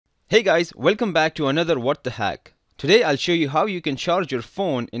Hey guys, welcome back to another What the Hack. Today I'll show you how you can charge your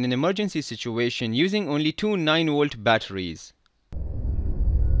phone in an emergency situation using only two 9-volt batteries.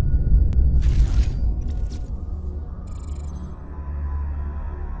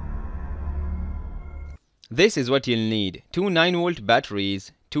 This is what you'll need: two 9-volt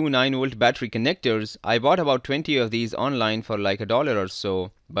batteries, two 9-volt battery connectors. I bought about 20 of these online for like $1 or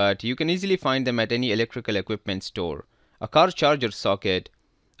so, but you can easily find them at any electrical equipment store. A car charger socket,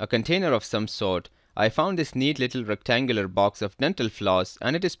 a container of some sort. I found this neat little rectangular box of dental floss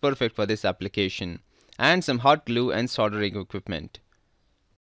and it is perfect for this application, and some hot glue and soldering equipment.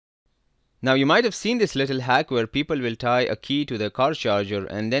 Now you might have seen this little hack where people will tie a key to the car charger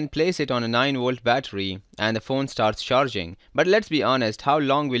and then place it on a 9-volt battery and the phone starts charging. But let's be honest, how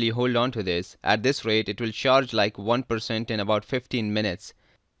long will you hold on to this? At this rate it will charge like 1% in about 15 minutes.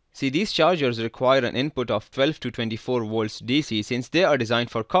 See, these chargers require an input of 12 to 24 volts DC since they are designed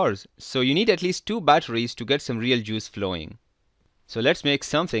for cars, so you need at least two batteries to get some real juice flowing. So let's make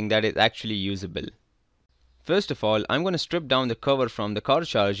something that is actually usable. First of all, I'm going to strip down the cover from the car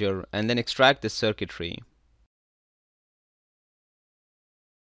charger and then extract the circuitry.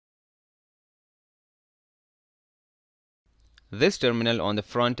 This terminal on the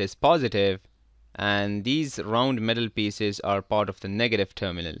front is positive, and these round metal pieces are part of the negative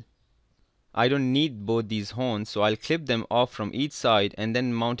terminal. I don't need both these horns, so I'll clip them off from each side and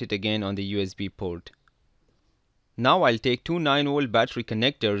then mount it again on the USB port. Now I'll take two 9-volt battery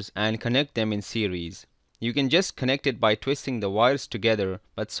connectors and connect them in series. You can just connect it by twisting the wires together,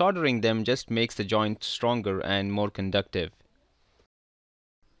 but soldering them just makes the joint stronger and more conductive.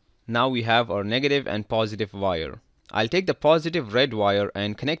 Now we have our negative and positive wire. I'll take the positive red wire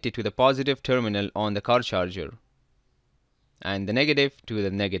and connect it to the positive terminal on the car charger, and the negative to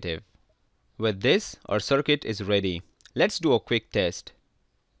the negative. With this, our circuit is ready. Let's do a quick test.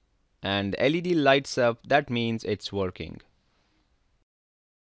 And the LED lights up, that means it's working.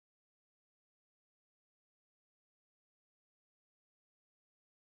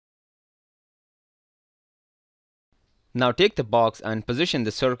 Now take the box and position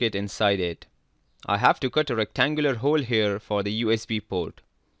the circuit inside it. I have to cut a rectangular hole here for the USB port.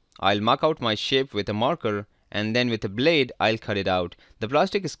 I'll mark out my shape with a marker and then with a blade I'll cut it out. The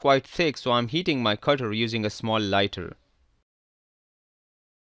plastic is quite thick, so I'm heating my cutter using a small lighter.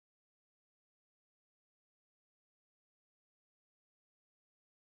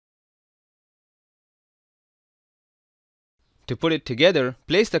 To put it together,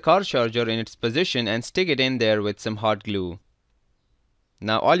 place the car charger in its position and stick it in there with some hot glue.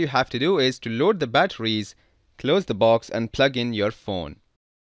 Now all you have to do is to load the batteries, close the box and plug in your phone.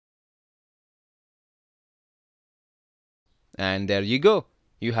 And there you go.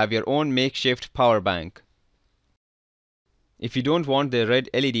 You have your own makeshift power bank. If you don't want the red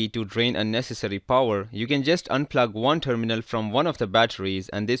LED to drain unnecessary power, you can just unplug one terminal from one of the batteries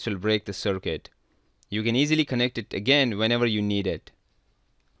and this will break the circuit. You can easily connect it again whenever you need it.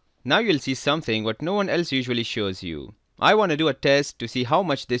 Now you'll see something what no one else usually shows you. I want to do a test to see how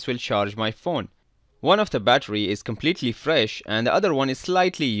much this will charge my phone. One of the battery is completely fresh and the other one is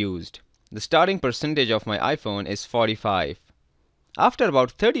slightly used. The starting percentage of my iPhone is 45. After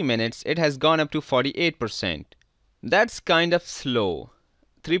about 30 minutes, it has gone up to 48%. That's kind of slow.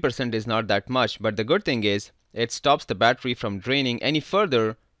 3% is not that much, but the good thing is, it stops the battery from draining any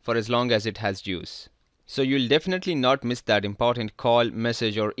further for as long as it has juice. So you'll definitely not miss that important call,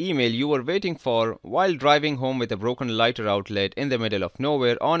 message or email you were waiting for while driving home with a broken lighter outlet in the middle of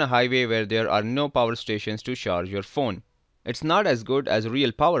nowhere on a highway where there are no power stations to charge your phone. It's not as good as a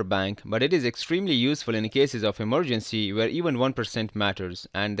real power bank, but it is extremely useful in cases of emergency where even 1% matters.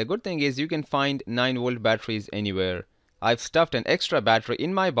 And the good thing is you can find 9-volt batteries anywhere. I've stuffed an extra battery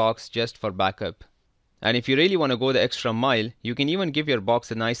in my box just for backup. And if you really want to go the extra mile, you can even give your box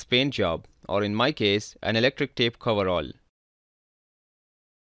a nice paint job, or in my case, an electric tape coverall.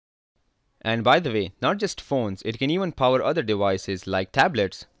 And by the way, not just phones, it can even power other devices like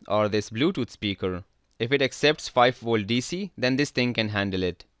tablets or this Bluetooth speaker. If it accepts 5-volt DC, then this thing can handle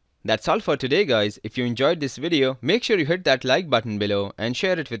it. That's all for today guys. If you enjoyed this video, make sure you hit that like button below and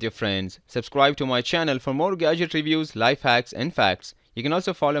share it with your friends. Subscribe to my channel for more gadget reviews, life hacks and facts. You can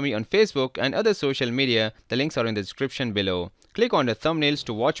also follow me on Facebook and other social media. The links are in the description below. Click on the thumbnails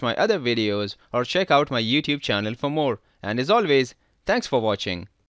to watch my other videos or check out my YouTube channel for more. And as always, thanks for watching.